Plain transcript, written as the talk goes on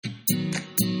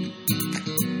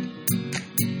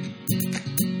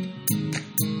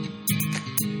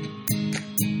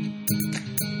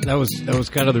That was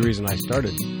kind of the reason I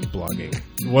started blogging.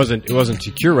 It wasn't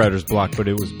to cure writer's block, but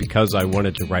it was because I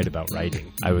wanted to write about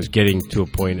writing. I was getting to a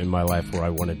point in my life where I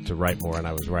wanted to write more, and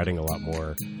I was writing a lot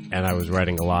more, and I was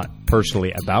writing a lot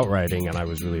personally about writing, and I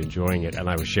was really enjoying it, and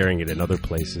I was sharing it in other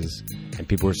places, and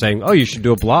people were saying, "Oh, you should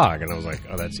do a blog," and I was like,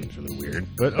 "Oh, that seems really weird,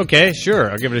 but okay,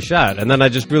 sure, I'll give it a shot." And then I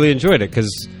just really enjoyed it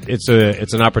because it's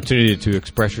an opportunity to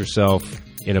express yourself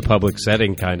in a public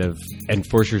setting, kind of, and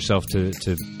force yourself to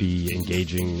be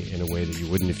engaging in a way that you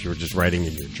wouldn't if you were just writing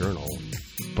in your journal.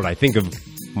 But I think of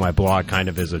my blog kind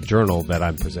of as a journal that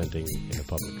I'm presenting in a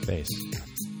public face.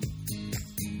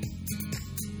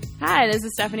 Hi, this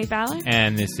is Stephanie Fowler.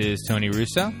 And this is Tony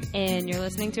Russo. And you're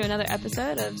listening to another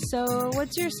episode of So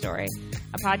What's Your Story?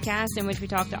 A podcast in which we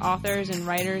talk to authors and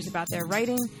writers about their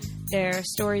writing, their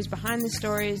stories behind the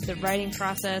stories, the writing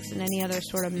process, and any other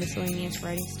sort of miscellaneous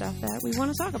writing stuff that we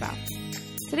want to talk about.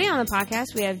 Today on the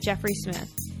podcast, we have Jeffrey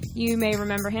Smith. You may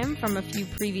remember him from a few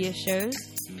previous shows.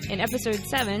 In episode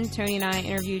 7, Tony and I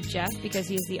interviewed Jeff because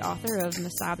he is the author of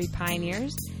Masabi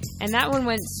Pioneers, and that one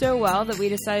went so well that we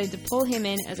decided to pull him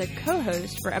in as a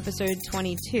co-host for episode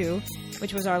 22,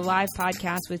 which was our live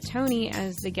podcast with Tony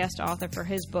as the guest author for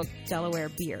his book, Delaware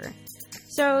Beer.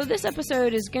 So this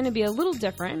episode is going to be a little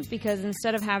different because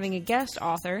instead of having a guest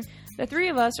author, the three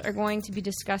of us are going to be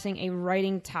discussing a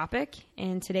writing topic,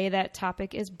 and today that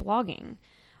topic is blogging.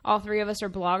 All three of us are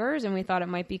bloggers, and we thought it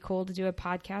might be cool to do a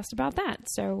podcast about that.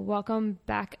 So welcome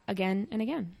back again and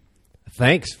again.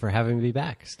 Thanks for having me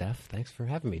back, Steph. Thanks for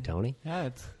having me, Tony. Yeah,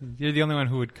 you're the only one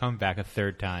who would come back a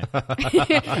third time. He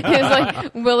was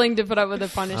like willing to put up with the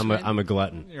punishment. I'm a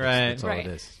glutton. Right. That's all it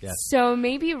is. Yes. So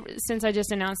maybe since I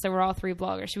just announced that we're all three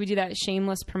bloggers, should we do that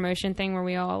shameless promotion thing where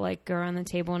we all like go around the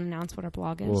table and announce what our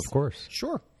blog is? Well, of course.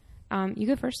 Sure. You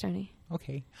go first, Tony.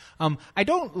 Okay. I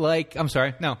don't like... I'm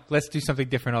sorry. No, let's do something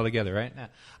different altogether, right?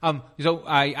 So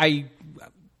I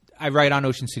write on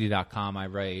oceancity.com. I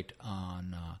write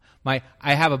on... I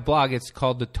have a blog. It's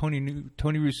called the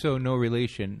Tony Russo No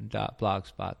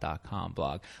Relation.blogspot.com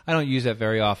blog. I don't use that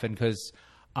very often because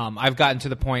I've gotten to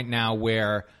the point now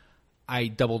where I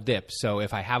double dip. So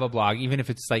if I have a blog, even if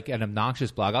it's like an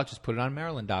obnoxious blog, I'll just put it on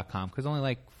Maryland.com because only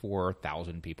like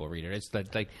 4,000 people read it. It's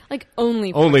like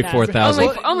only 4,000. Only 4,000.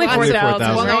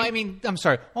 Well, no, I mean, I'm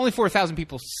sorry. Only 4,000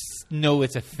 people know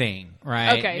it's a thing,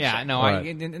 right? Okay. Yeah. Sure. No,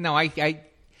 Right.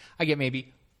 I get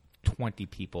maybe 20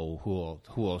 people who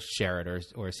will share it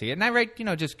or see it, and I write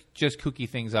just kooky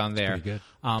things on there. Pretty good.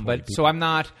 But so I'm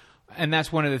not, and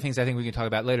that's one of the things I think we can talk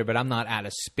about later. But I'm not at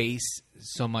a space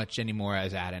so much anymore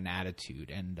as at an attitude,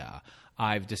 and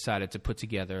I've decided to put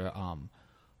together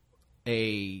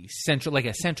a central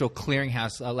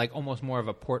clearinghouse, like almost more of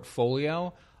a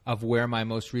portfolio of where my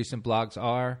most recent blogs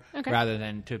are, rather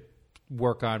than to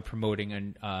work on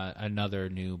promoting another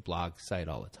new blog site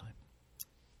all the time.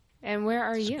 And where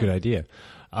are you? That's a good idea.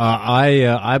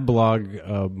 I blog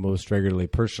most regularly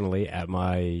personally at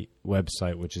my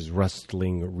website, which is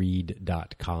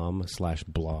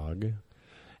rustlingread.com/blog.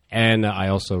 And I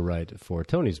also write for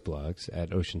Tony's blogs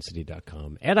at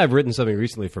oceancity.com. And I've written something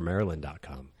recently for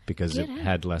Maryland.com because it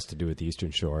had less to do with the Eastern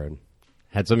Shore and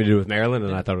had something to do with Maryland,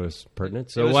 and I thought it was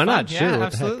pertinent. So why not? Yeah, sure,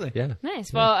 absolutely. Yeah.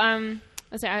 Nice. Well,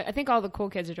 let's say I think all the cool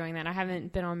kids are doing that. I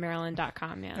haven't been on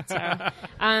Maryland.com yet. So,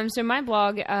 so my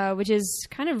blog, which is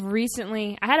kind of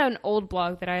recently, I had an old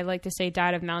blog that I like to say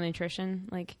died of malnutrition.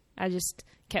 Like I just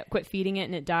quit feeding it,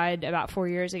 and it died about 4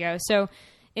 years ago. So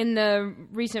in the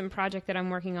recent project that I'm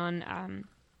working on,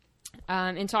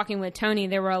 in talking with Tony,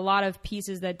 there were a lot of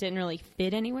pieces that didn't really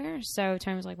fit anywhere. So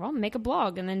Tony was like, well, make a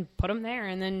blog and then put them there.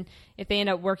 And then if they end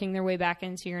up working their way back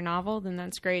into your novel, then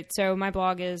that's great. So my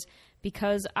blog is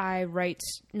Because I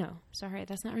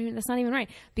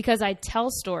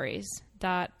tell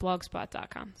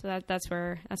stories.blogspot.com. So that's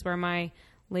where my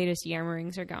latest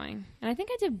yammerings are going. And I think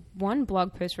I did one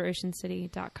blog post for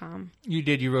oceancity.com. You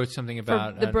did. You wrote something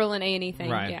about the Berlin A&E thing.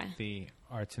 Right. Yeah. The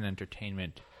Arts and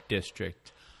Entertainment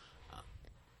District.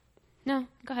 No,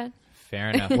 go ahead. Fair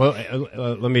enough. Well,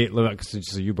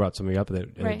 so you brought something up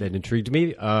that intrigued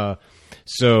me.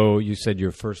 So you said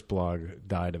your first blog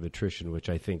died of attrition, which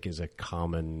I think is a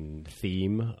common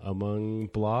theme among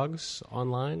blogs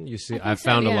online. You see, I've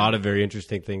found a lot of very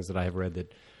interesting things that I have read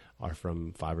that are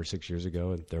from 5 or 6 years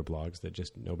ago, and they're blogs that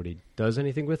just nobody does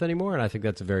anything with anymore. And I think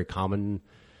that's a very common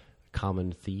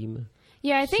theme.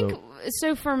 Yeah, I think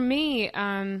so. For me,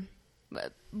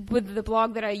 with the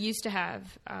blog that I used to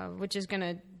have, which is going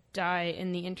to die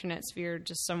in the internet sphere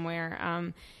just somewhere,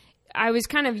 I was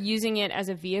kind of using it as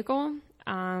a vehicle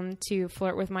to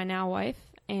flirt with my now wife.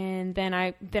 and then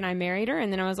I married her,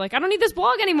 and then I was like, I don't need this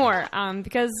blog anymore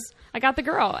because I got the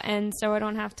girl, and so I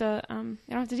don't have to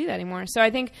do that anymore. So I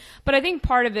think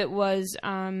part of it was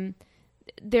I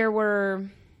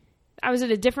was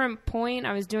at a different point.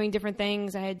 I was doing different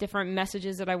things. I had different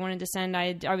messages that I wanted to send.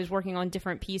 I was working on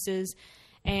different pieces.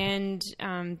 And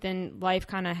then life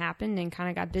kind of happened and kind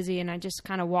of got busy, and I just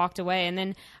kind of walked away. And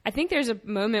then I think there's a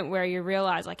moment where you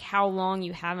realize like how long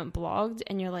you haven't blogged,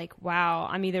 and you're like, wow,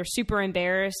 I'm either super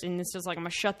embarrassed and it's just like I'm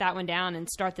going to shut that one down and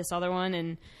start this other one.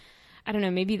 And I don't know,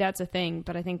 maybe that's a thing,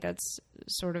 but I think that's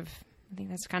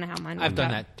kind of how mine went. I've done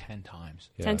that 10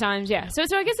 times. 10 times, yeah. So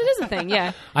I guess it is a thing,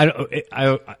 yeah.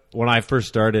 When I first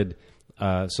started,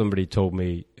 somebody told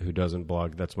me who doesn't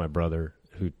blog, that's my brother,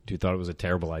 who thought it was a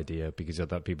terrible idea because I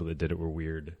thought people that did it were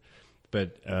weird.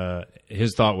 But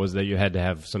his thought was that you had to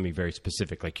have something very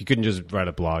specific. Like you couldn't just write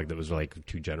a blog that was like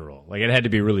too general. Like it had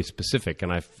to be really specific.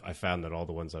 And I found that all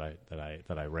the ones that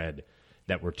I read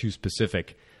that were too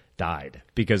specific died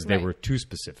because they were too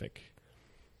specific.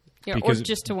 Yeah, or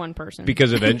just to one person.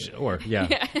 Because eventually,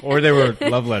 or they were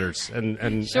love letters, and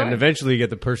eventually you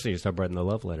get the person you stop writing the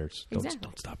love letters. Exactly.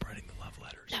 Don't stop writing the love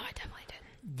letters. No, I definitely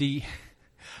did.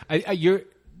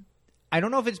 I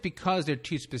don't know if it's because they're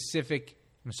too specific.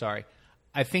 I'm sorry.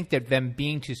 I think that them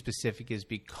being too specific is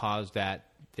because that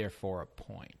they're for a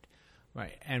point,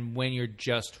 right? And when you're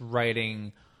just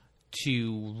writing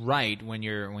to write, when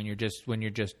you're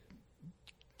just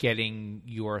getting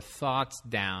your thoughts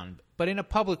down, but in a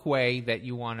public way that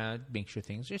you want to make sure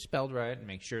things are spelled right and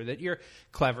make sure that you're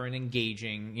clever and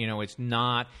engaging. You know, it's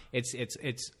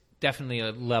definitely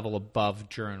a level above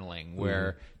journaling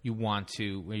where you want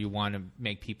to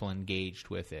make people engaged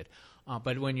with it.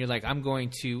 But when you're like, I'm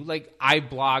going to, like, I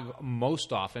blog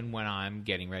most often when I'm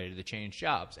getting ready to change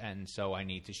jobs. And so I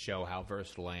need to show how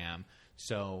versatile I am.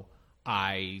 So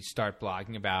I start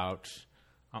blogging about,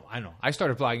 I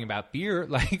started blogging about beer,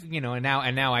 like, you know, and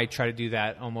now I try to do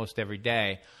that almost every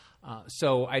day.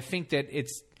 So I think that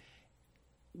it's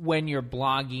when you're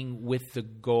blogging with the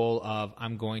goal of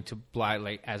I'm going to blog,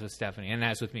 like as with Stephanie and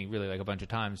as with me, really like a bunch of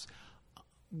times.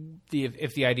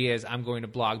 If the idea is I'm going to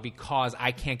blog because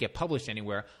I can't get published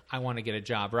anywhere, I want to get a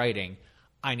job writing.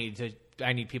 I need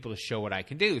people to show what I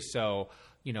can do. So,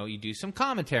 you know, you do some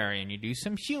commentary and you do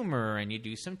some humor and you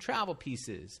do some travel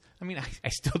pieces. I mean, I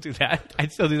still do that. I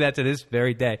still do that to this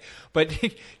very day. But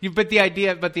the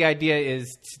idea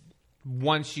is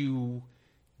once you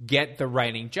get the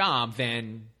writing job,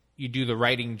 then you do the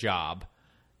writing job,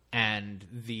 and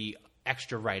the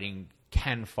extra writing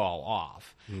can fall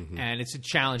off. Mm-hmm. And it's a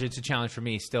challenge. It's a challenge for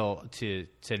me still to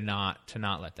not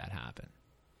let that happen.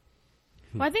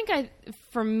 Well, I think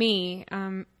for me,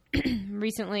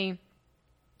 recently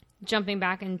jumping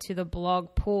back into the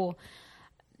blog pool,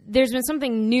 there's been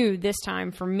something new this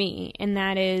time for me, and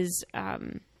that is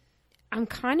I'm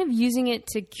kind of using it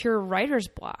to cure writer's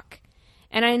block.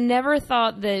 And I never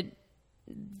thought that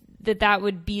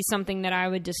would be something that I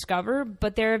would discover,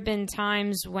 but there have been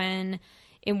times when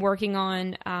in working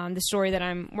on the story that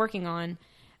I'm working on,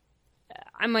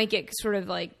 I might get sort of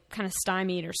like kind of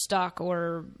stymied or stuck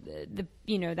or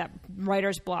that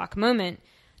writer's block moment.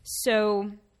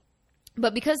 So,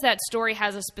 but because that story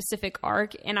has a specific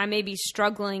arc and I may be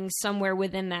struggling somewhere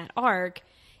within that arc,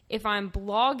 if I'm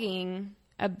blogging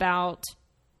about,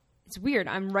 it's weird,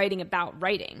 I'm writing about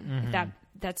writing. Mm-hmm.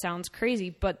 That sounds crazy,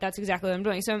 but that's exactly what I'm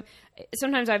doing. So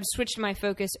sometimes I've switched my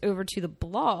focus over to the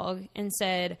blog and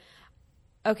said,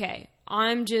 okay,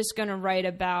 I'm just going to write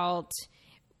about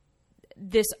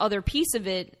this other piece of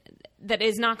it that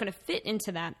is not going to fit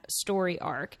into that story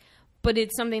arc, but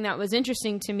it's something that was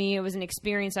interesting to me. It was an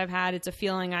experience I've had. It's a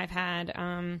feeling I've had.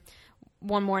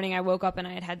 One morning I woke up and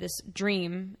I had this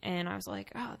dream, and I was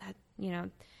like, oh,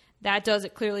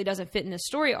 it clearly doesn't fit in the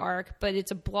story arc, but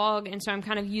it's a blog. And so I'm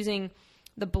kind of using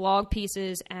the blog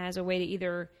pieces as a way to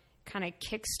either kind of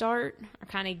kickstart or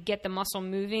kind of get the muscle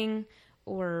moving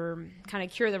or kind of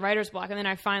cure the writer's block. And then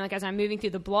I find, like, as I'm moving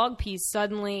through the blog piece,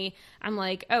 suddenly I'm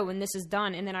like, oh, and this is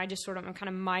done. And then I'm kind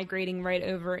of migrating right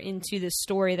over into the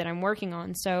story that I'm working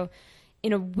on. So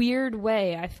in a weird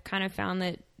way, I've kind of found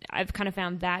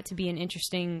that to be an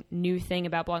interesting new thing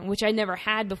about blogging, which I never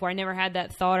had before. I never had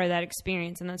that thought or that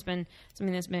experience. And that's been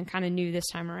something that's been kind of new this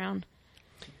time around.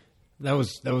 That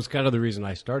was kind of the reason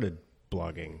I started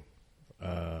blogging.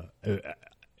 It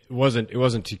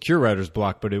wasn't to cure writer's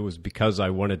block, but it was because I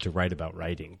wanted to write about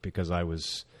writing, because I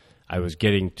was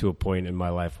getting to a point in my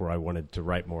life where I wanted to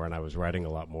write more, and I was writing a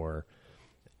lot more,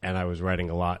 and I was writing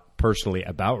a lot personally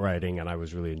about writing, and I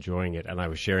was really enjoying it, and I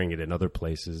was sharing it in other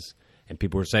places, And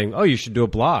people were saying, "Oh, you should do a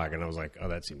blog." And I was like, "Oh,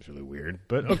 that seems really weird."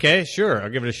 But okay, sure, I'll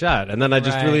give it a shot. And then I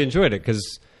just really enjoyed it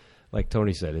because, like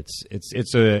Tony said,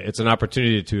 it's an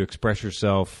opportunity to express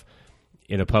yourself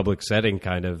in a public setting,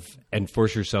 kind of, and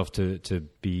force yourself to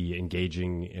be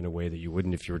engaging in a way that you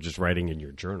wouldn't if you were just writing in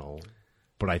your journal.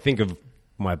 But I think of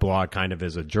my blog kind of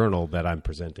as a journal that I'm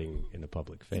presenting in a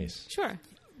public face. Sure.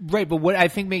 Right, but what I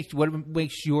think makes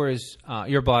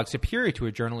your blog superior to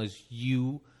a journal is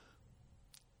you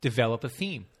develop a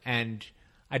theme. And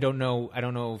I don't know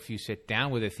if you sit down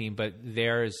with a theme, but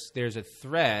there's a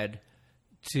thread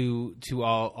to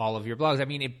all of your blogs. I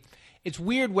mean, it's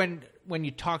weird when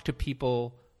you talk to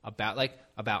people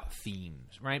about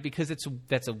themes, right? Because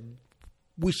that's a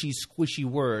wishy squishy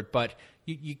word, but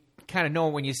you kind of know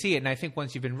it when you see it. And I think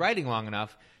once you've been writing long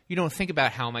enough, you don't think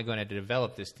about how am I going to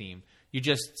develop this theme. You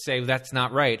just say that's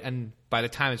not right, and by the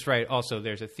time it's right, also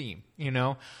there's a theme, you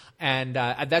know. And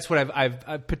that's what I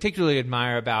particularly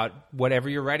admire about whatever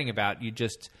you're writing about. You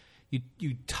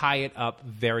tie it up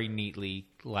very neatly,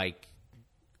 like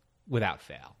without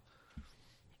fail.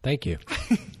 Thank you.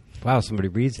 Wow, somebody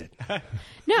reads it.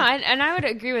 No, and I would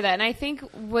agree with that. And I think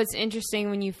what's interesting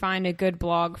when you find a good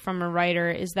blog from a writer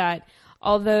is that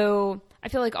although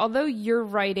you're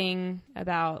writing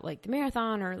about like the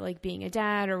marathon or like being a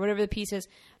dad or whatever the piece is,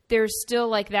 there's still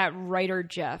like that writer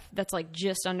Jeff that's like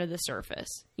just under the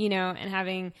surface, you know, and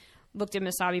having looked at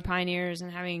Mesabi Pioneers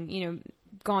and having, you know,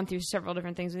 gone through several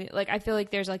different things. Like, I feel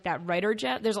like there's like that writer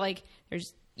Jeff. There's,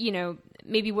 you know,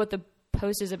 maybe what the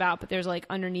post is about, but there's like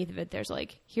underneath of it, there's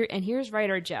like here's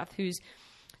writer Jeff, who's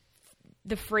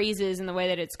the phrases and the way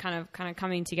that it's kind of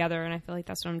coming together. And I feel like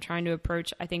that's what I'm trying to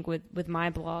approach, I think, with my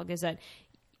blog, is that,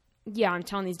 yeah, I'm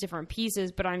telling these different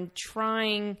pieces, but I'm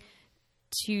trying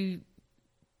to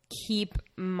keep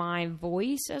my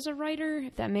voice as a writer,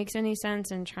 if that makes any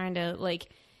sense, and trying to like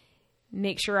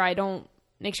make sure I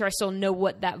still know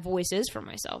what that voice is for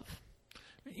myself.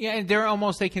 Yeah, and they're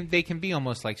almost they can be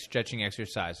almost like stretching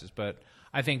exercises, but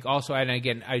I think also, and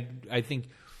again, I think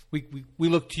we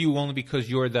look to you only because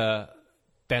you're the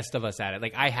best of us at it.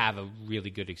 Like, I have a really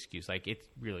good excuse. Like, it's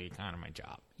really kind of my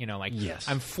job. You know, like, yes.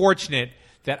 I'm fortunate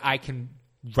that I can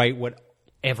write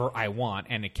whatever I want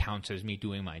and it counts as me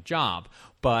doing my job.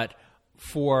 But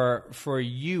for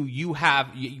you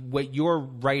have what you're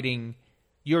writing.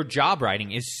 Your job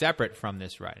writing is separate from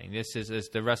this writing. This is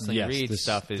the wrestling read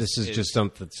stuff. This is just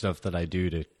stuff that I do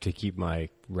to keep my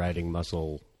writing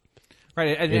muscle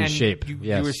right in shape.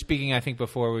 You were speaking, I think,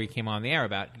 before we came on the air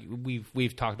about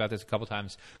we've talked about this a couple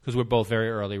times because we're both very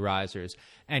early risers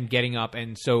and getting up.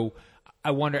 And so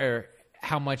I wonder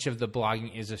how much of the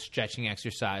blogging is a stretching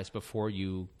exercise before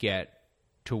you get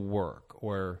to work,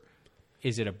 or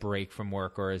is it a break from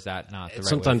work, or is that not the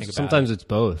right way to think about sometimes it? It's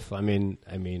both. I mean,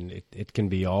 it can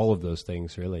be all of those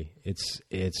things, really.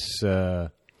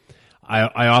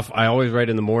 I always write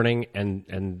in the morning,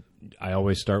 and I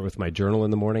always start with my journal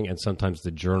in the morning, and sometimes the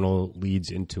journal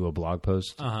leads into a blog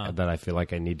post that I feel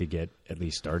like I need to get at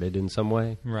least started in some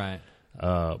way. Right.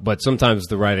 But sometimes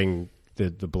the writing, the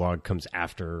blog comes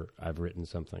after I've written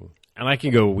something. And I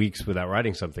can go weeks without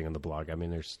writing something on the blog. I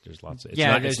mean, there's lots of...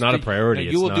 It's not a priority.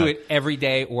 You will do it every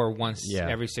day or once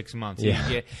every 6 months.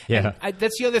 Yeah.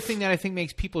 That's the other thing that I think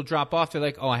makes people drop off. They're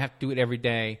like, oh, I have to do it every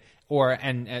day.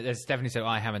 And as Stephanie said, oh,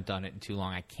 I haven't done it in too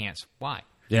long. I can't. Why?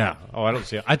 Yeah. Oh, I don't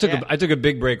see it. I took a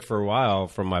big break for a while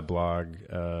from my blog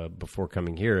before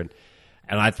coming here. And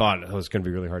I thought it was going to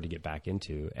be really hard to get back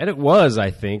into. And it was,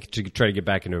 I think, to try to get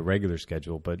back into a regular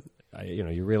schedule. But,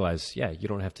 you realize, you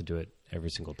don't have to do it every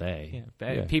single day. Yeah.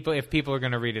 If people are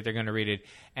going to read it, they're going to read it.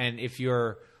 And if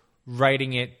you're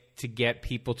writing it to get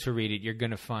people to read it, you're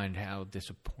going to find how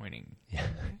disappointing.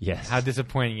 Yes. How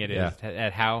disappointing it is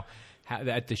at how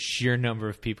at the sheer number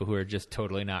of people who are just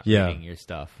totally not reading your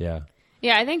stuff. Yeah.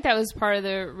 Yeah, I think that was part of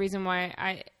the reason why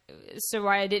I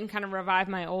didn't kind of revive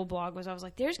my old blog, was I was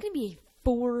like, there's going to be a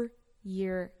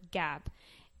 4-year gap.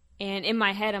 And in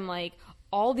my head, I'm like,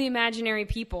 all the imaginary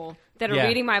people that are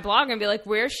reading my blog are going to be like,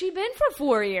 where's she been for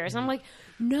 4 years? And I'm like,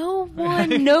 no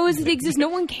one knows it exists. No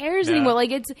one cares anymore.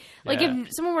 Like, it's like if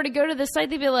someone were to go to the site,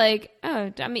 they'd be like,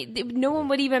 oh, I mean, no one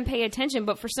would even pay attention.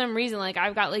 But for some reason, like,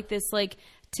 I've got like this like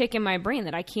tick in my brain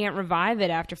that I can't revive it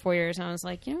after 4 years. And I was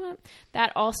like, you know what?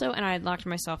 That also, and I had locked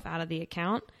myself out of the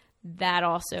account. That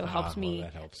also helped me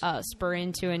spur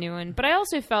into a new one. But I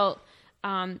also felt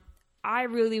I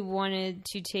really wanted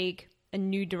to take a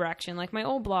new direction. Like my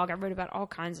old blog, I wrote about all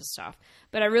kinds of stuff.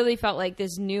 But I really felt like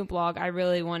this new blog, I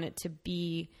really wanted to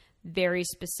be very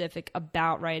specific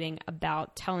about writing,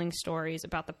 about telling stories,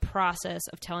 about the process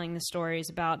of telling the stories,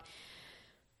 about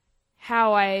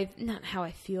not how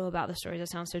I feel about the stories. That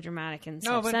sounds so dramatic and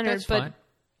No, but self-centered. that's fine.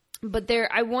 But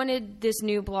I wanted this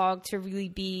new blog to really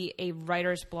be a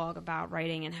writer's blog about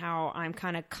writing and how I'm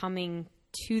kind of coming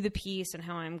to the piece and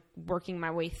how I'm working my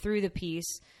way through the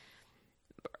piece.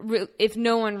 If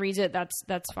no one reads it,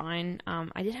 that's fine.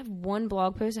 I did have one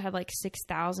blog post that had like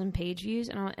 6,000 page views,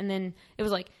 and then it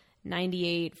was like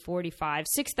 98, 45,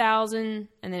 6,000,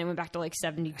 and then it went back to like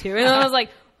 72. And I was like,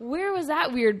 where was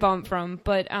that weird bump from?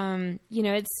 But I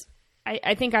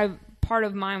think part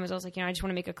of mine was I was like, I just want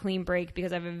to make a clean break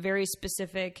because I have a very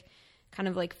specific kind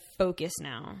of like focus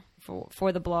now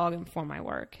for the blog and for my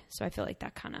work. So I feel like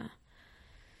that kind of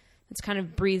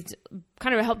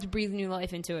helped breathe new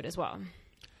life into it as well.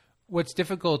 What's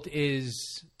difficult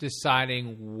is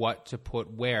deciding what to put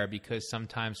where, because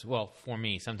sometimes, well, for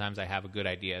me, sometimes I have a good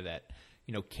idea that,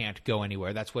 can't go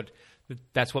anywhere. That's what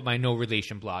my no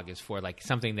relation blog is for. Like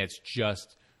something that's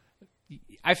just,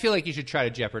 I feel like you should try to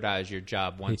jeopardize your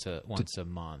job once a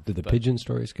month. Did the pigeon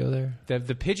stories go there?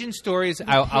 The pigeon stories,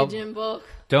 Pigeon book.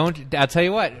 I'll tell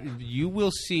you what, you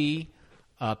will see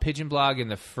Pigeon blog in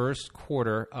the first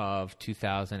quarter of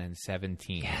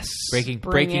 2017. Yes. Breaking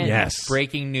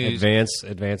news.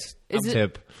 Advanced Is it-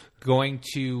 tip. Going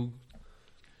to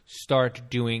start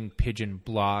doing pigeon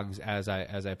blogs as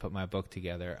I put my book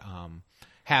together.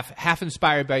 Half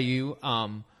inspired by you.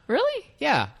 Really?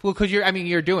 Yeah. Well, because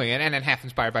you're doing it, and then half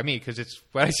inspired by me because it's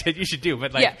what I said you should do.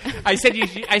 But Yeah. I said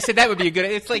that would be a good.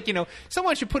 It's like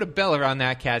someone should put a bell around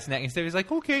that cat's neck. Instead, he's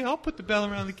like, okay, I'll put the bell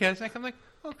around the cat's neck. I'm like,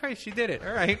 oh Christ, she did it.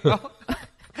 All right. Well.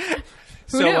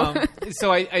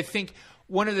 So I think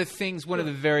one of the things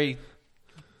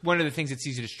it's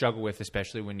easy to struggle with,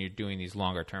 especially when you're doing these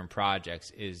longer term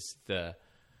projects, is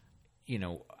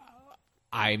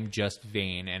I'm just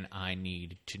vain and I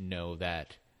need to know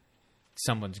that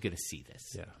someone's going to see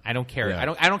this. Yeah. I don't care.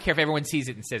 Yeah. I don't care if everyone sees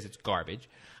it and says it's garbage.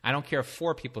 I don't care if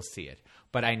 4 people see it,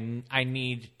 but I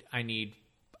need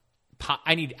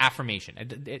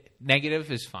affirmation.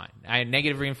 Negative is fine.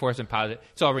 Negative reinforcement, positive.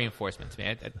 It's all reinforcements,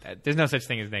 man. There's no such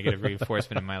thing as negative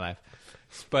reinforcement in my life.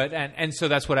 But and so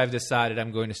that's what I've decided.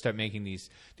 I'm going to start making these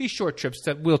short trips.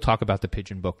 That we'll talk about the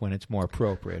pigeon book when it's more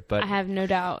appropriate. But I have no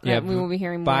doubt that we will be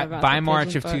hearing more about by the March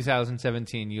pigeon of book.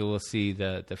 2017. You will see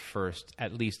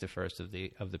at least the first of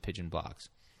the pigeon blogs.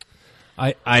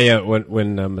 When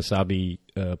Masabi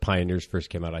Pioneers first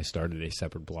came out, I started a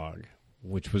separate blog,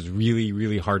 which was really,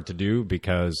 really hard to do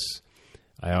because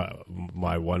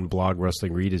my one blog,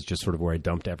 Rustling Read, is just sort of where I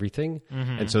dumped everything.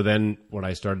 Mm-hmm. And so then when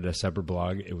I started a separate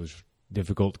blog, it was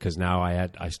difficult because now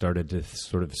I started to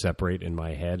sort of separate in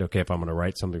my head. Okay, if I'm going to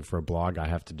write something for a blog, I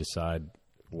have to decide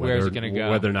Where's it gonna go?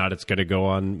 whether or not it's going to go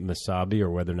on Masabi or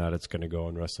whether or not it's going to go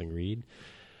on Rustling Read.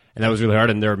 And that was really hard.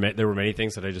 And there were many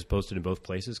things that I just posted in both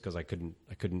places because I couldn't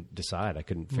decide. I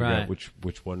couldn't figure out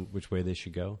which way they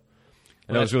should go.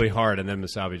 And that was really hard. And then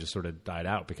Masabi just sort of died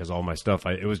out because all my stuff,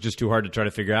 it was just too hard to try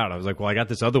to figure out. I was like, well, I got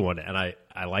this other one, and I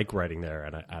like writing there,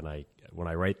 and I when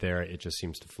I write there, it just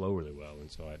seems to flow really well. And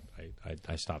so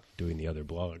I stopped doing the other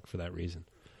blog for that reason.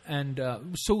 And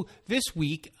so this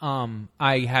week,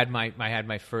 I had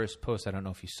my first post. I don't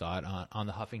know if you saw it on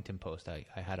the Huffington Post. I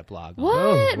had a blog.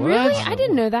 What? Really? I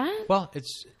didn't know that. Well,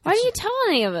 Why didn't you tell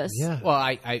any of us? Yeah. Well,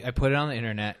 I put it on the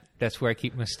internet. That's where I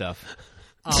keep my stuff.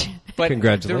 But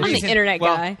Congratulations. I'm the internet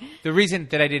guy. The reason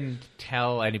that I didn't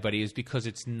tell anybody is because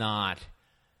it's not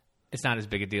as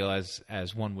big a deal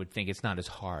as one would think. It's not as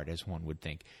hard as one would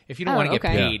think. If you don't want to get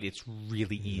paid, it's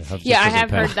really easy. Yeah, I have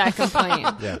heard that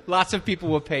complaint. Lots of people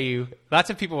will pay you.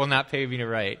 Lots of people will not pay me to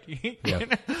write. Yeah.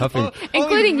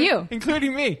 Including you.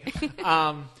 Including me.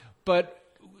 But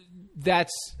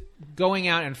that's going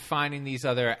out and finding these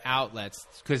other outlets,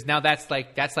 because now that's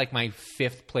like my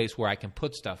 5th place where I can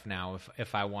put stuff now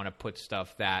if I want to put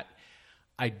stuff that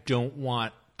I don't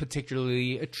want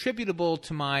particularly attributable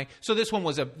to my. So this one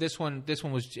was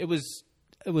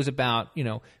about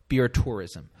beer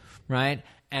tourism, right?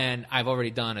 And I've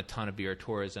already done a ton of beer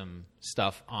tourism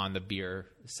stuff on the beer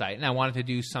site, and I wanted to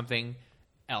do something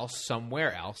else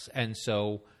somewhere else. And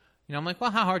so I'm like,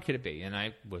 well, how hard could it be? And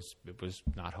it was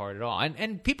not hard at all.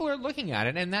 And people are looking at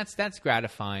it, and that's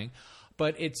gratifying.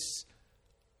 But it's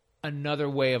another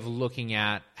way of looking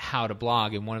at how to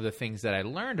blog. And one of the things that I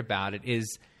learned about it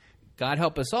is, God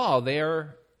help us all, they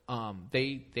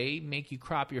make you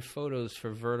crop your photos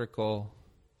for vertical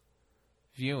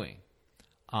viewing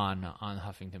on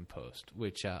Huffington Post,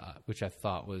 which I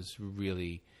thought was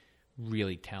really,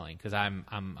 really telling, because I'm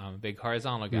a big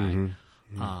horizontal guy.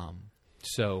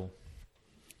 Mm-hmm.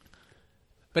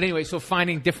 But anyway, so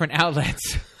finding different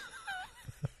outlets.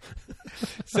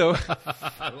 So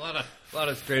a lot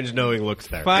of strange knowing looks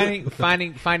there.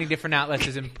 finding different outlets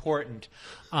is important.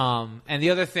 And the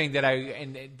other thing that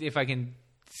if I can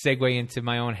segue into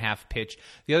my own half pitch,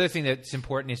 the other thing that's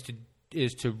important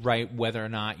is to write whether or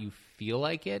not you feel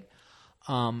like it.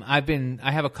 I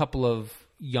have a couple of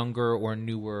younger or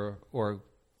newer or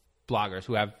bloggers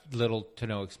who have little to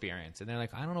no experience, and they're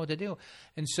like, I don't know what to do.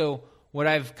 And so what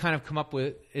I've kind of come up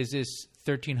with is this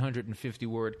 1,350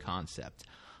 word concept.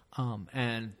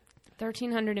 And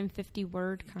 1,350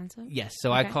 word concept? yes,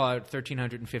 so I call it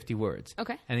 1,350 words.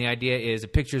 Okay. And the idea is a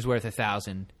picture's worth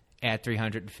 1,000, add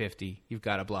 350, you've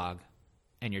got a blog,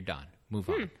 and you're done. Move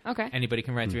on. Okay. Anybody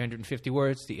can write 350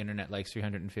 words. The internet likes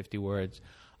 350 words.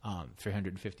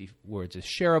 350 words is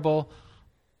shareable.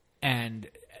 And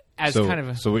as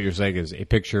So what you're saying is a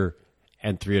picture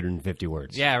and 350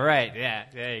 words. Yeah, right. Yeah,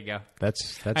 there you go.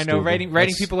 That's I know doable.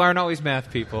 writing people aren't always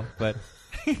math people, but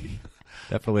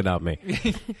Definitely not me.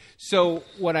 so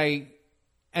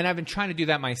and I've been trying to do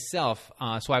that myself.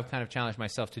 So I've kind of challenged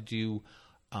myself to do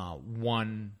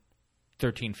one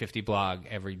 1350 blog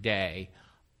every day.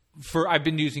 I've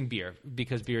been using beer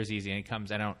because beer is easy and it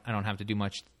comes. I don't have to do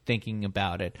much thinking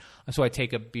about it. So I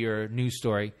take a beer news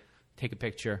story, take a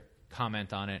picture,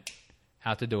 comment on it,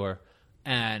 out the door,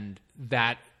 and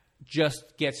that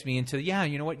just gets me into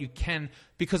you know what, you can,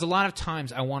 because a lot of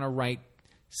times I want to write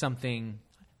something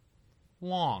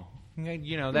long.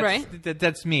 You know, that's right.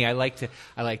 That's me. I like to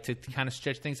kind of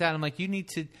stretch things out. I'm like, you need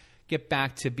to get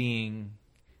back to being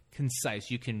concise.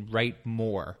 You can write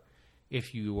more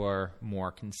if you are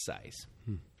more concise.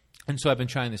 And so I've been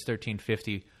trying this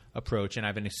 1350 approach, and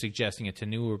I've been suggesting it to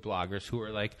newer bloggers who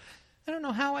are like, I don't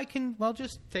know how I can,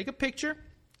 just take a picture,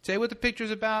 say what the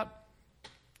picture's about.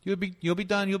 You'll be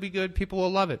done. You'll be good. People will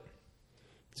love it.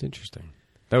 It's interesting.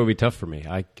 That would be tough for me.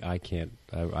 I can't.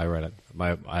 I write it.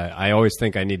 I always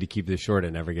think I need to keep this short.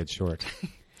 It never gets short.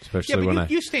 Especially when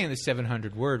you stay in the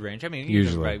 700 word range. I mean, you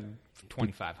usually write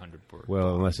 2,500 words.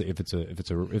 Well, unless if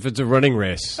it's a running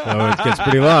race, so it gets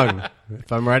pretty long.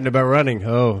 If I'm writing about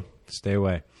running, stay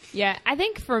away. Yeah, I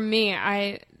think for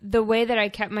me, the way that I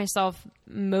kept myself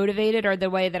motivated, or the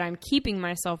way that I'm keeping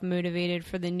myself motivated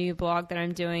for the new blog that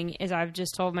I'm doing, is I've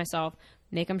just told myself,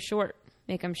 make them short,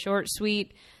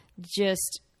 sweet,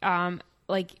 just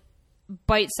like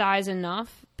bite size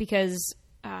enough, because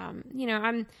you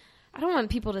know, I don't want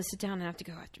people to sit down and have to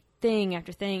go after thing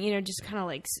after thing, you know, just kind of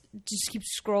like just keep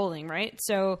scrolling, right?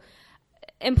 So,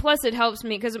 and plus it helps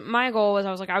me, because my goal was,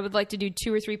 I was like, I would like to do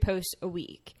 2 or 3 posts a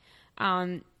week.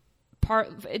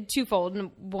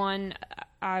 Twofold. One,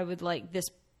 I would like this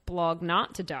blog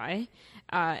not to die,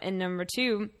 and number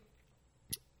 2,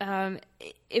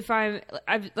 if like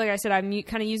I said, I'm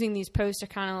kind of using these posts to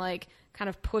kind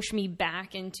of push me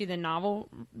back into the novel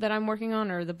that I'm working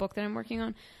on, or the book that I'm working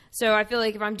on. So I feel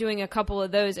like if I'm doing a couple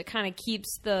of those, it kind of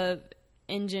keeps the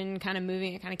engine kind of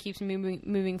moving. It kind of keeps me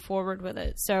moving forward with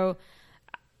it. So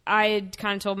I had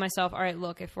kind of told myself, all right,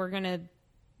 look, if we're going to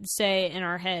say in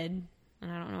our head,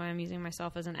 and I don't know why I'm using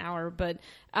myself as an hour, but,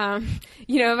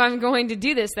 you know, if I'm going to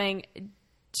do this thing,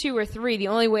 2 or 3, the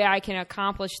only way I can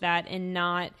accomplish that and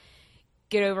not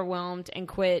get overwhelmed and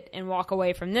quit and walk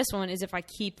away from this one is if I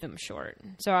keep them short.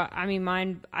 So, I mean,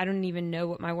 I don't even know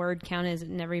what my word count is. It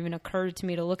never even occurred to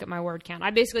me to look at my word count.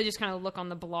 I basically just kind of look on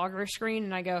the Blogger screen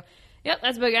and I go, yep,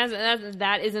 that's big.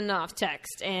 That is enough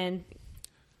text. And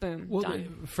boom,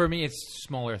 done. For me, it's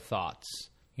smaller thoughts.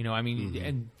 You know, I mean,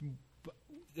 and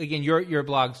again, your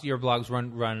blogs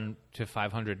run to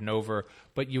 500 and over,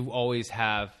 but you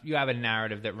have a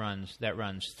narrative that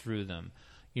runs through them.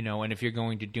 You know, and if you're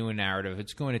going to do a narrative,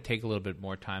 it's going to take a little bit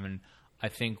more time. And I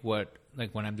think when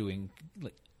I'm doing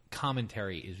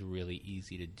commentary is really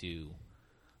easy to do.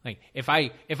 Like if I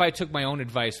took my own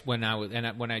advice when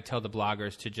I tell the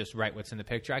bloggers to just write what's in the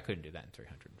picture, I couldn't do that in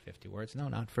 350 words. No,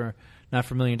 not for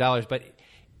 $1 million. But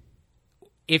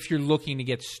if you're looking to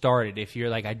get started, if you're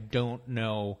like, I don't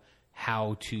know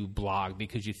how to blog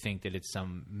because you think that it's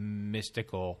some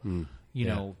mystical you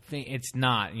know, thing, it's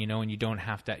not, you know, and you don't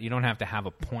have to have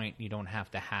a point. You don't have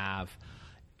to have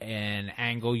an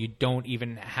angle. You don't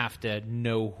even have to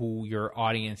know who your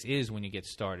audience is when you get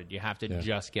started. You have to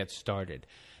just get started.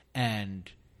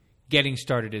 And getting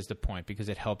started is the point, because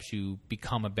it helps you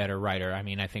become a better writer. I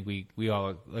mean, I think we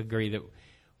all agree that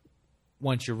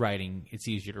once you're writing, it's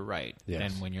easier to write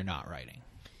than when you're not writing.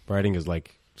 Writing is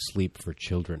like sleep for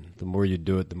children. The more you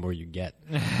do it, the more you get.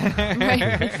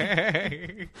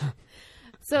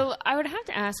 So I would have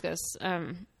to ask us,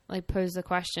 pose the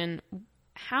question,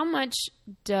 how much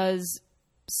does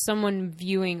someone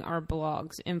viewing our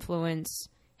blogs influence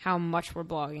how much we're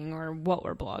blogging or what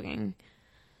we're blogging?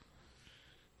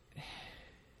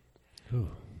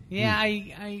 Yeah,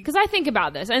 because I think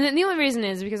about this, and the only reason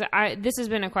is because this has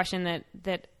been a question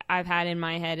that I've had in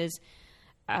my head is,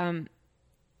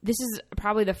 this is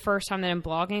probably the first time that I'm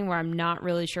blogging where I'm not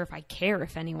really sure if I care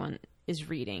if anyone is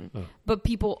reading, but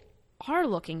people are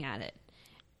looking at it,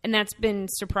 and that's been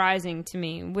surprising to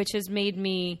me, which has made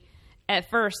me. At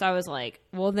first, I was like,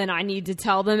 "Well, then I need to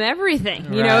tell them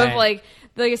everything." You know, if like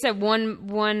I said,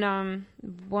 one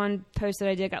post that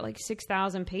I did got like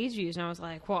 6,000 page views, and I was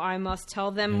like, "Well, I must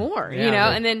tell them more." Yeah, you know,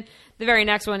 and then the very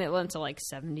next one it went to like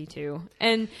 72,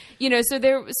 and you know, so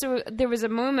there was a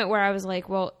moment where I was like,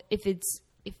 "Well, if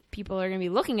people are going to be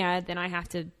looking at it, then I have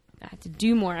to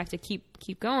do more. I have to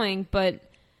keep going." But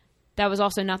that was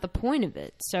also not the point of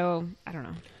it. So I don't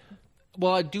know.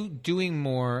 Well, doing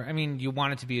more. I mean, you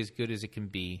want it to be as good as it can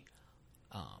be.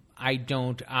 I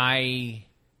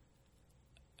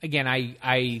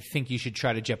think you should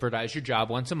try to jeopardize your job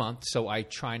once a month. So I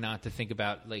try not to think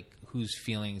about like whose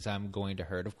feelings I'm going to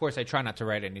hurt. Of course, I try not to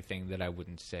write anything that I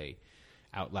wouldn't say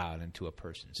out loud into a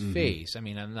person's face. I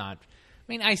mean,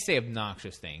 I say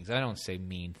obnoxious things. I don't say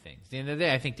mean things. At the end of the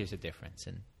day, I think there's a difference.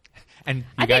 And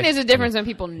I think there's a difference when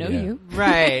people know you,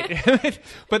 right?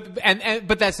 but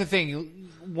that's the thing.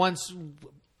 Once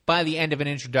by the end of an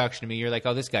introduction to me, you're like,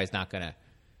 "Oh, this guy's not gonna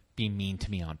be mean to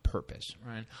me on purpose,"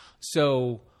 right?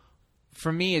 So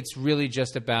for me, it's really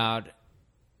just about,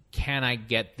 can I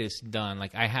get this done?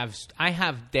 Like I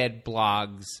have dead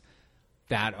blogs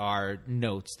that are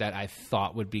notes that I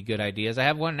thought would be good ideas. I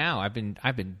have one now. I've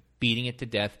been beating it to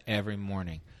death every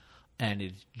morning, and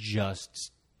it's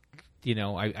just. You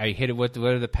know, I hit it with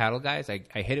what are the paddle guys? I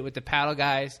hit it with the paddle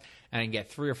guys, and I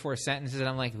get 3 or 4 sentences, and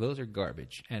I'm like, those are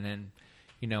garbage. And then,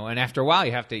 you know, and after a while,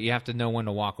 you have to know when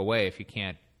to walk away if you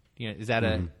can't. You know, is that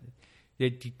I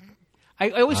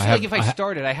always feel like if I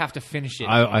start it, I have to finish it.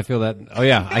 I feel that. Oh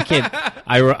yeah, I can't.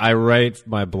 I write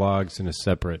my blogs in a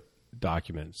separate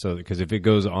document, so because if it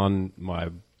goes on my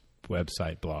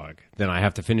website blog, then I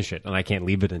have to finish it, and I can't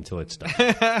leave it until it's done.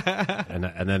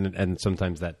 and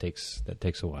sometimes that takes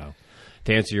a while.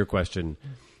 To answer your question,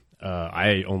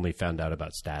 I only found out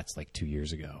about stats like 2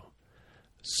 years ago.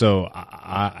 So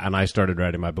I started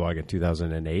writing my blog in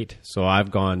 2008. So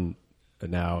I've gone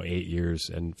now 8 years,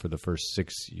 and for the first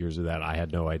 6 years of that, I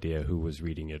had no idea who was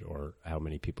reading it or how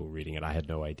many people were reading it. I had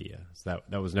no idea. So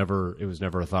it was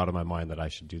never a thought in my mind that I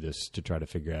should do this to try to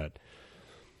figure out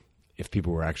if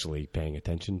people were actually paying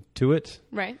attention to it.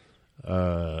 Right.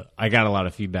 I got a lot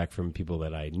of feedback from people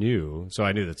that I knew, so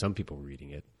I knew that some people were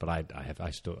reading it, but I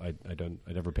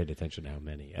never paid attention to how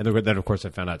many. And then of course I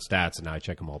found out stats, and now I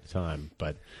check them all the time.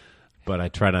 But I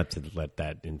try not to let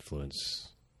that influence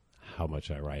how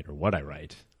much I write or what I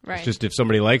write. Right. It's just if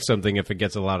somebody likes something, if it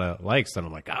gets a lot of likes, then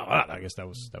I'm like, oh, wow, I guess that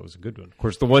was a good one. Of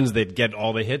course, the ones that get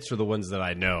all the hits are the ones that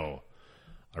I know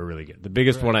are really good. The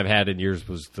biggest one I've had in years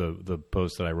was the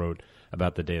post that I wrote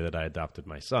about the day that I adopted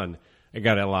my son. It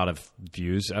got a lot of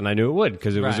views, and I knew it would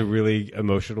because it was a really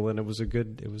emotional, and it was a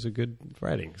good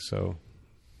writing. So,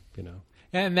 you know.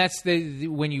 And that's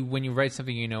when you write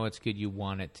something, you know it's good. You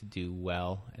want it to do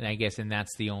well, and I guess, and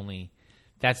that's the only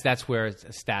that's where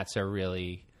stats are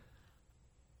really.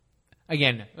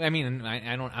 Again, I mean,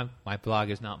 my blog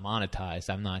is not monetized.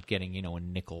 I'm not getting a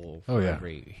nickel for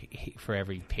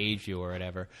every page view or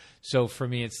whatever. So for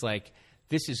me, it's like,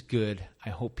 this is good. I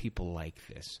hope people like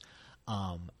this.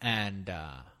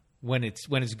 When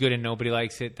it's good and nobody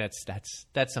likes it,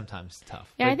 that's sometimes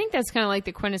tough. Yeah, I think that's kind of like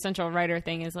the quintessential writer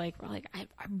thing. Is like, I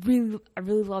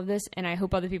really love this, and I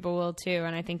hope other people will too.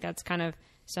 And I think that's kind of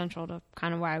central to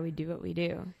kind of why we do what we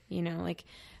do. Like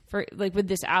with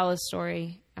this Alice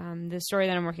story, the story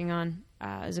that I'm working on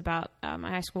is about my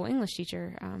high school English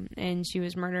teacher, and she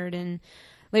was murdered in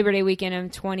Labor Day weekend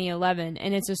of 2011,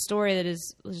 and it's a story that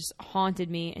has just haunted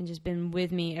me and just been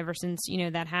with me ever since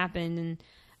that happened. And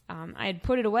I had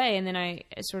put it away, and then I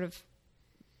sort of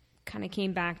kind of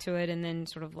came back to it, and then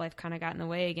sort of life kind of got in the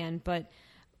way again. But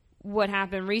what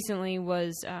happened recently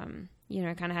was, I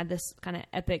kind of had this kind of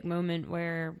epic moment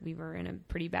where we were in a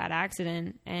pretty bad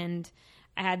accident, and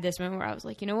I had this moment where I was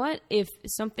like, you know what? If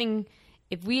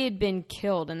we had been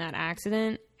killed in that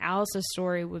accident, Alice's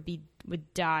story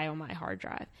would die on my hard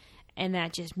drive. And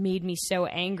that just made me so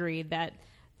angry that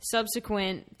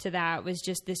subsequent to that was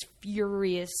just this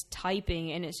furious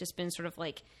typing. And it's just been sort of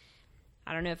like,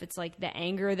 I don't know if it's like the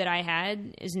anger that I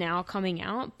had is now coming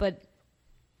out. But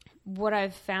what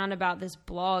I've found about this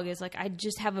blog is like, I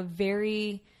just have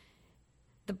the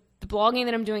blogging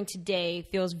that I'm doing today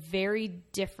feels very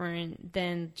different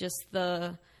than just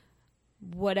the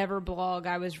whatever blog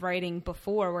I was writing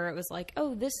before, where it was like,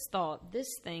 oh, this thought, this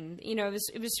thing,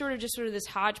 it was sort of this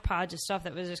hodgepodge of stuff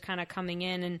that was just kind of coming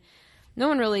in. And no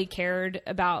one really cared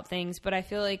about things. But I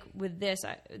feel like with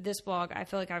this blog, I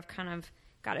feel like I've kind of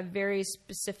got a very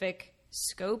specific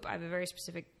scope. I have a very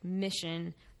specific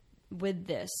mission with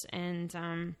this. And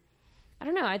I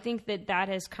don't know. I think that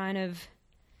has kind of,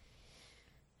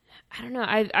 I don't know.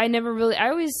 I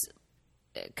always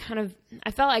kind of,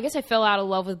 I guess I fell out of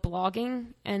love with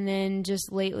blogging. And then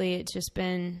just lately it's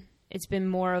been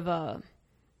more of a,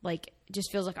 like, it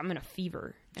just feels like I'm in a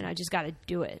fever and I just got to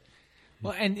do it.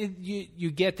 Well, and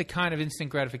you get the kind of instant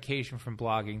gratification from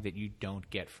blogging that you don't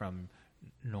get from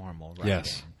normal writing.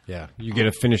 Yes. Yeah. You get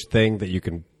a finished thing that you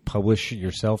can publish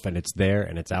yourself, and it's there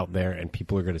and it's out there, and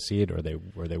people are going to see it or they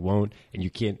won't. And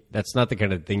you can't. That's not the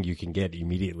kind of thing you can get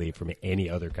immediately from any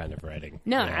other kind of writing.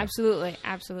 No, absolutely.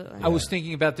 I was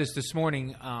thinking about this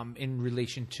morning in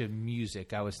relation to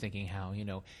music. I was thinking how,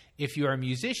 if you're a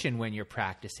musician when you're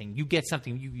practicing, you get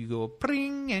something, you go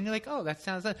pring, and you're like, oh, that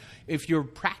sounds nice. If you're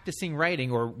practicing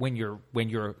writing, or when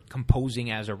you're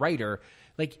composing as a writer,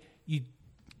 like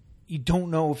you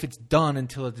don't know if it's done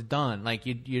until it's done. Like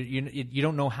you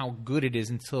don't know how good it is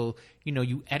until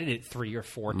you edit it 3 or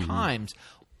 4 times.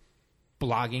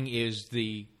 Blogging is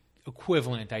the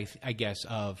equivalent, I guess,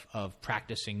 of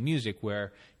practicing music,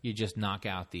 where you just knock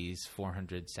out these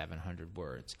 400, 700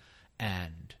 words,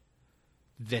 and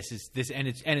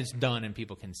it's done, and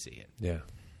people can see it. Yeah,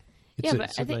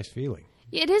 it's a nice feeling.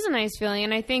 Yeah, it is a nice feeling,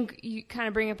 and I think you kind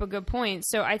of bring up a good point.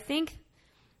 So I think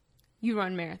you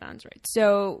run marathons, right?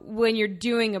 So when you're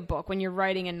doing a book, when you're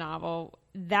writing a novel,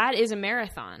 that is a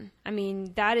marathon. I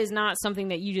mean, that is not something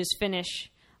that you just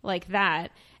finish like that.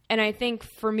 And I think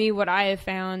for me, what I have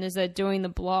found is that doing the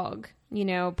blog,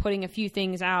 putting a few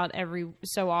things out every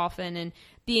so often and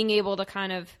being able to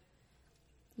kind of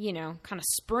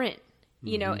sprint,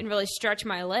 and really stretch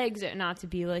my legs, not to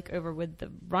be like over with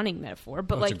the running metaphor,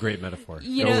 but it's a great metaphor.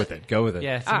 Go with it.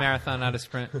 Yeah, it's a marathon, not a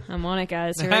sprint. I'm on it,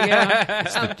 guys. Here we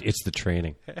go. It's the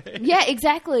training. Yeah,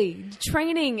 exactly.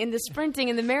 Training and the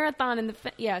sprinting and the marathon and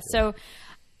So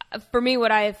for me,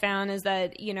 what I have found is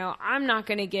that, I'm not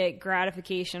going to get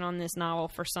gratification on this novel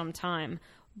for some time,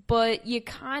 but you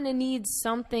kind of need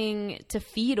something to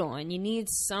feed on. You need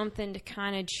something to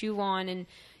kind of chew on. And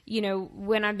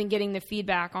when I've been getting the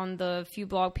feedback on the few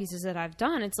blog pieces that I've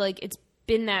done, it's like it's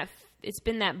been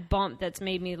that bump that's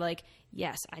made me like,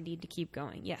 yes, I need to keep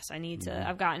going. Yes, I need to.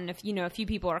 I've gotten a few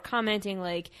people are commenting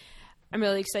like, I'm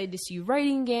really excited to see you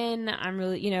writing again. I'm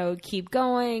really keep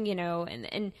going.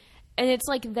 And it's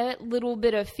like that little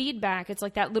bit of feedback. It's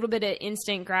like that little bit of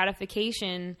instant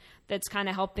gratification that's kind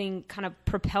of helping kind of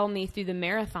propel me through the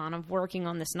marathon of working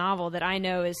on this novel that I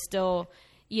know is still,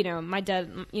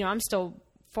 I'm still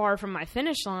far from my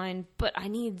finish line, but I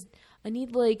need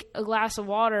like a glass of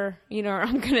water, or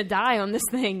I'm gonna die on this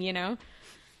thing,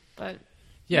 But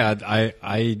yeah,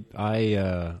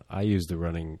 I use the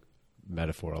running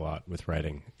metaphor a lot with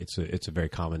writing. It's a very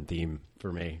common theme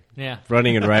for me. Yeah,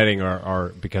 running and writing are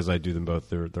because I do them both.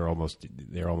 They're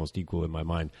almost equal in my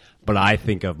mind. But I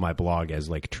think of my blog as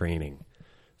like training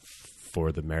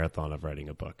for the marathon of writing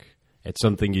a book. It's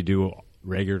something you do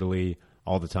regularly,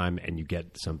 all the time, and you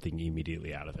get something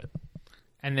immediately out of it.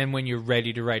 And then when you're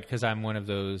ready to write, because I'm one of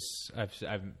those,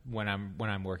 when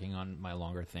I'm working on my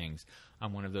longer things,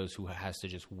 I'm one of those who has to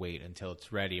just wait until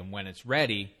it's ready. And when it's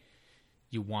ready,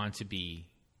 you want to be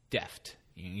deft.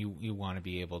 You want to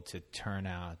be able to turn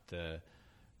out the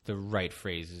right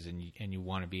phrases, and you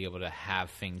want to be able to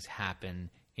have things happen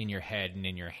in your head and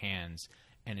in your hands,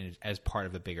 and as part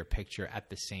of the bigger picture at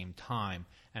the same time.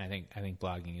 And I think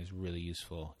blogging is really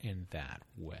useful in that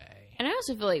way. And I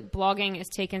also feel like blogging has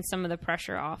taken some of the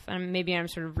pressure off. And maybe I'm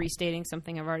sort of restating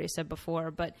something I've already said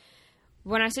before. But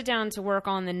when I sit down to work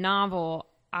on the novel,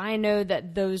 I know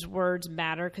that those words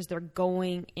matter because they're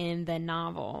going in the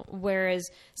novel. Whereas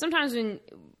sometimes when,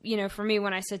 for me,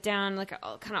 when I sit down, like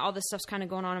kind of all this stuff's kind of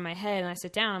going on in my head, and I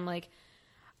sit down, I'm like,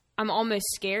 I'm almost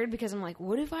scared because I'm like,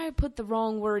 what if I put the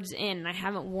wrong words in and I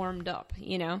haven't warmed up,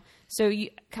 So you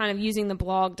kind of using the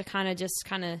blog to kind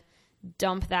of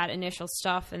dump that initial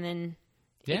stuff, and then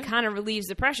it kind of relieves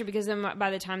the pressure, because then by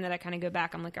the time that I kind of go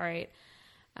back, I'm like, all right,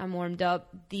 I'm warmed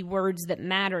up. The words that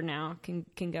matter now can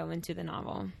go into the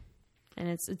novel, and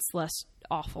it's less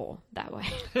awful that way.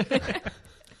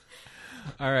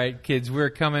 All right, kids,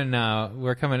 we're coming.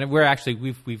 We're actually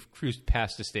we've cruised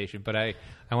past the station, but I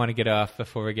want to get off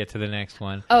before we get to the next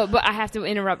one. Oh, but I have to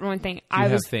interrupt one thing. I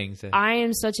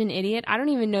am such an idiot. I don't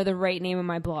even know the right name of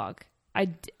my blog.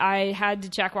 I had to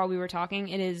check while we were talking.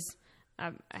 It is.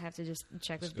 I have to just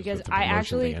check this because I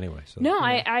actually anyway. So. No,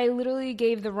 I literally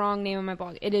gave the wrong name of my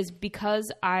blog. It is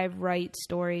Because I Write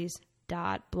Stories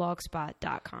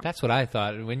soulwatermedia.blogspot.com. That's what I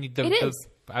thought. When you, It is.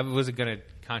 I wasn't going to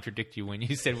contradict you when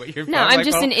you said what you're. No, I'm I'm like,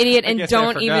 just oh, an idiot I and guess I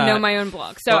don't even forgot. know my own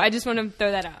blog. So Well- I just want to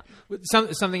throw that out.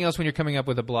 Something else when you're coming up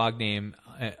with a blog name.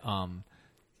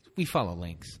 We follow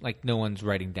links. Like no one's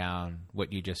writing down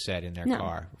what you just said in their No.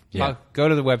 car. Yeah. Go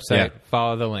to the website, Yeah.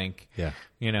 follow the link. Yeah.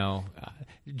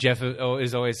 Jeff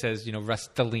always says,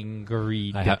 rustling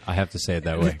greed. I have to say it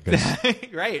that way because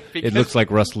Right. it looks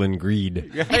like rustling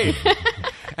greed. Right.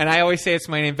 And I always say it's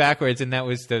my name backwards, and that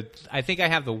was I think I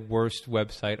have the worst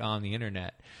website on the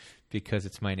internet because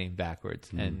it's my name backwards,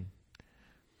 and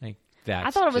like that.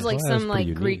 I thought it was like Well, that's some like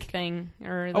pretty Greek unique. thing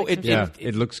or like Oh, some Yeah,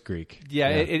 it looks Greek. Yeah,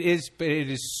 it is, but it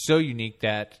is so unique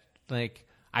that like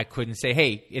I couldn't say,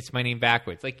 "Hey, it's my name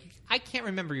backwards." Like I can't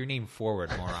remember your name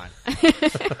forward, moron.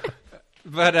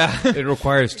 But It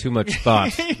requires too much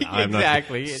thought. I'm not-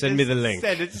 exactly. Send me the link.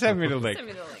 Send me the link. Send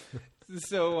me the link.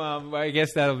 So I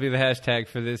guess that'll be the hashtag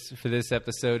for this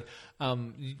episode.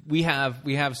 We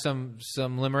have some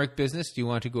limerick business. Do you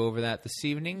want to go over that this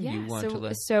evening? Yeah, you want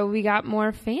to so we got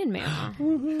more fan mail.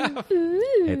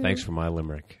 Hey, thanks for my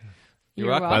limerick. You're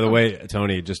You're welcome. By the way,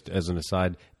 Tony, just as an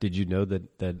aside, did you know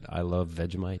that I love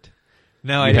Vegemite?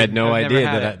 No, I I had no I've never idea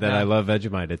had that it. that No. I love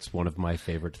Vegemite. It's one of my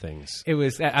favorite things. It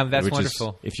was that's Which is-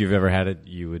 wonderful. if you've ever had it,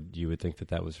 you would think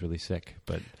that was really sick.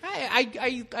 But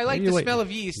I like you the smell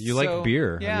of yeast. You so, like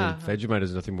beer. Yeah. I mean, Vegemite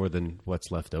is nothing more than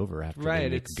what's left over after Right, they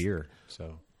make it's- beer.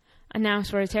 So I'm now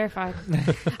sort of terrified.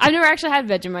 I've never actually had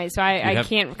Vegemite, so I have-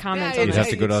 can't comment Yeah, on You'd that. have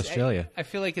to go to it's- Australia. I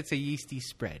feel like it's a yeasty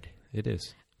spread. it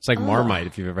is. It's like Marmite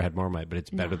if you've ever had Marmite, but it's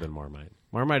better No. than Marmite.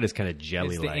 Marmite is kind of It's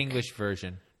jelly-like. the English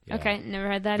version. Yeah. Okay, never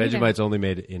had that Vegemite's only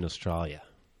made in Australia.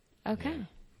 either. Okay.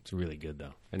 It's really good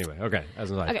though. Anyway, okay,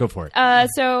 as an aside, Okay. go for it.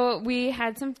 So we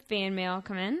had some fan mail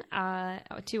come in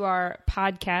to our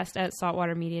podcast at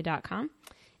saltwatermedia.com.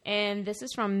 And this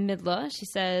is from Midla. She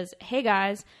says, "Hey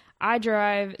guys, I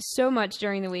drive so much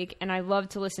during the week and I love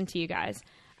to listen to you guys.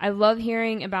 I love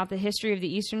hearing about the history of the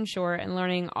Eastern Shore and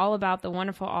learning all about the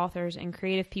wonderful authors and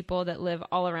creative people that live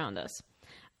all around us.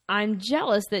 I'm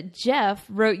jealous that Jeff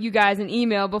wrote you guys an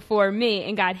email before me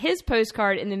and got his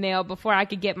postcard in the mail before I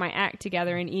could get my act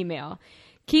together in email.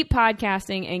 Keep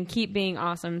podcasting and keep being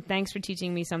awesome. Thanks for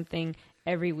teaching me something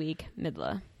every week,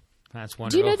 Midla." That's Do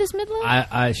wonderful. you know this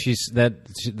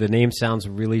Midla? The name sounds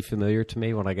really familiar to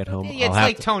me when I get home. Yeah, it's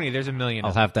like Tony. There's a million. I'll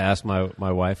of them. have to ask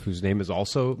my wife, whose name is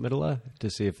also Midla, to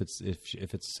see if it's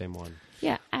the same one.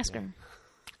 Yeah, ask her.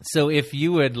 So if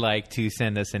you would like to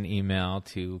send us an email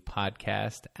to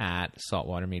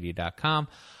podcast@saltwatermedia.com,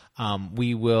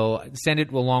 we will send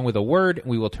it along with a word.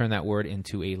 We will turn that word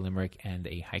into a limerick and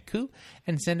a haiku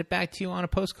and send it back to you on a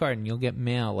postcard, and you'll get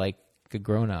mail like a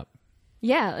grown-up.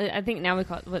 Yeah, I think now we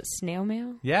call it, snail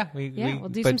mail? Yeah, We'll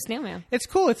do but some snail mail. It's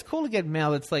cool. It's cool to get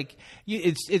mail. It's like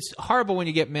it's horrible when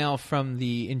you get mail from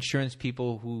the insurance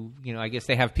people who, I guess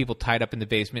they have people tied up in the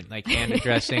basement, like hand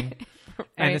addressing.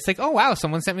 And Right. it's like, oh wow,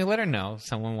 someone sent me a letter. No,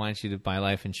 someone wants you to buy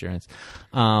life insurance.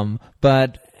 We have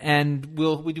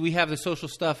the social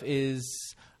stuff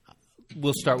is.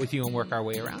 We'll start with you and work our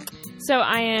way around. So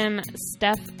I am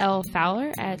Steph L.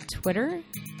 Fowler at Twitter,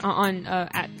 on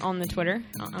the Twitter,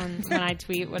 when I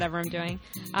tweet whatever I'm doing.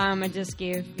 I just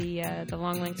gave the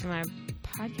long link to my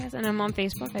podcast, and I'm on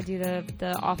Facebook. I do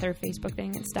the author Facebook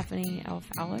thing. It's Stephanie L.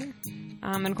 Fowler.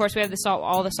 And of course we have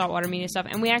all the Saltwater Media stuff,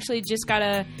 and we actually just got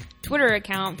a Twitter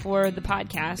account for the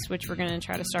podcast, which we're going to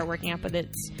try to start working out. But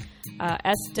it's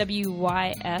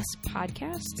SWYS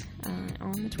Podcast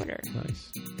on the Twitter.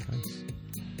 Nice.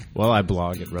 Well, I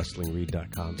blog at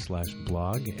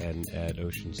rustlingreed.com/blog and at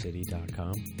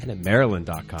oceancity.com and at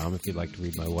maryland.com if you'd like to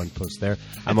read my one post there.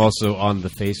 I'm also on the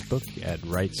Facebook at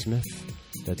WriteSmith.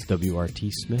 That's WRT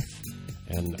Smith.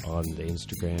 And on the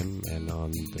Instagram and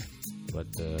on the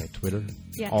Twitter.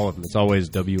 Yeah. All of them. It's always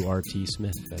WRT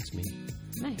Smith. That's me.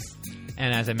 Nice.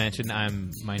 And as I mentioned,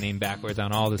 I'm my name backwards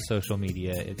on all the social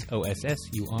media. It's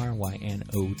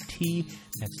OSSURYNOT.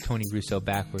 That's Tony Russo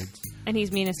backwards. And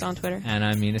he's meanest on Twitter. And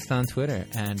I'm meanest on Twitter.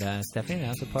 And Stephanie,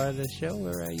 now's a part of the show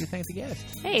where you thank the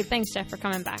guest. Hey, thanks, Jeff, for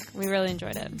coming back. We really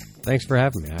enjoyed it. Thanks for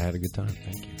having me. I had a good time.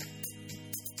 Thank you.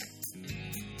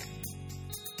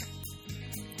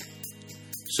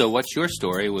 So What's Your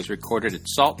Story was recorded at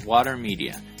Saltwater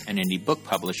Media, an indie book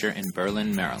publisher in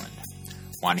Berlin, Maryland.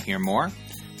 Want to hear more?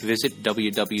 Visit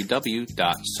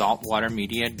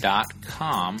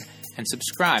www.saltwatermedia.com and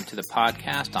subscribe to the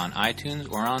podcast on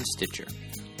iTunes or on Stitcher.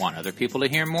 Want other people to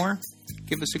hear more?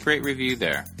 Give us a great review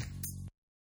there.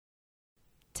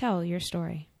 Tell your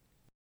story.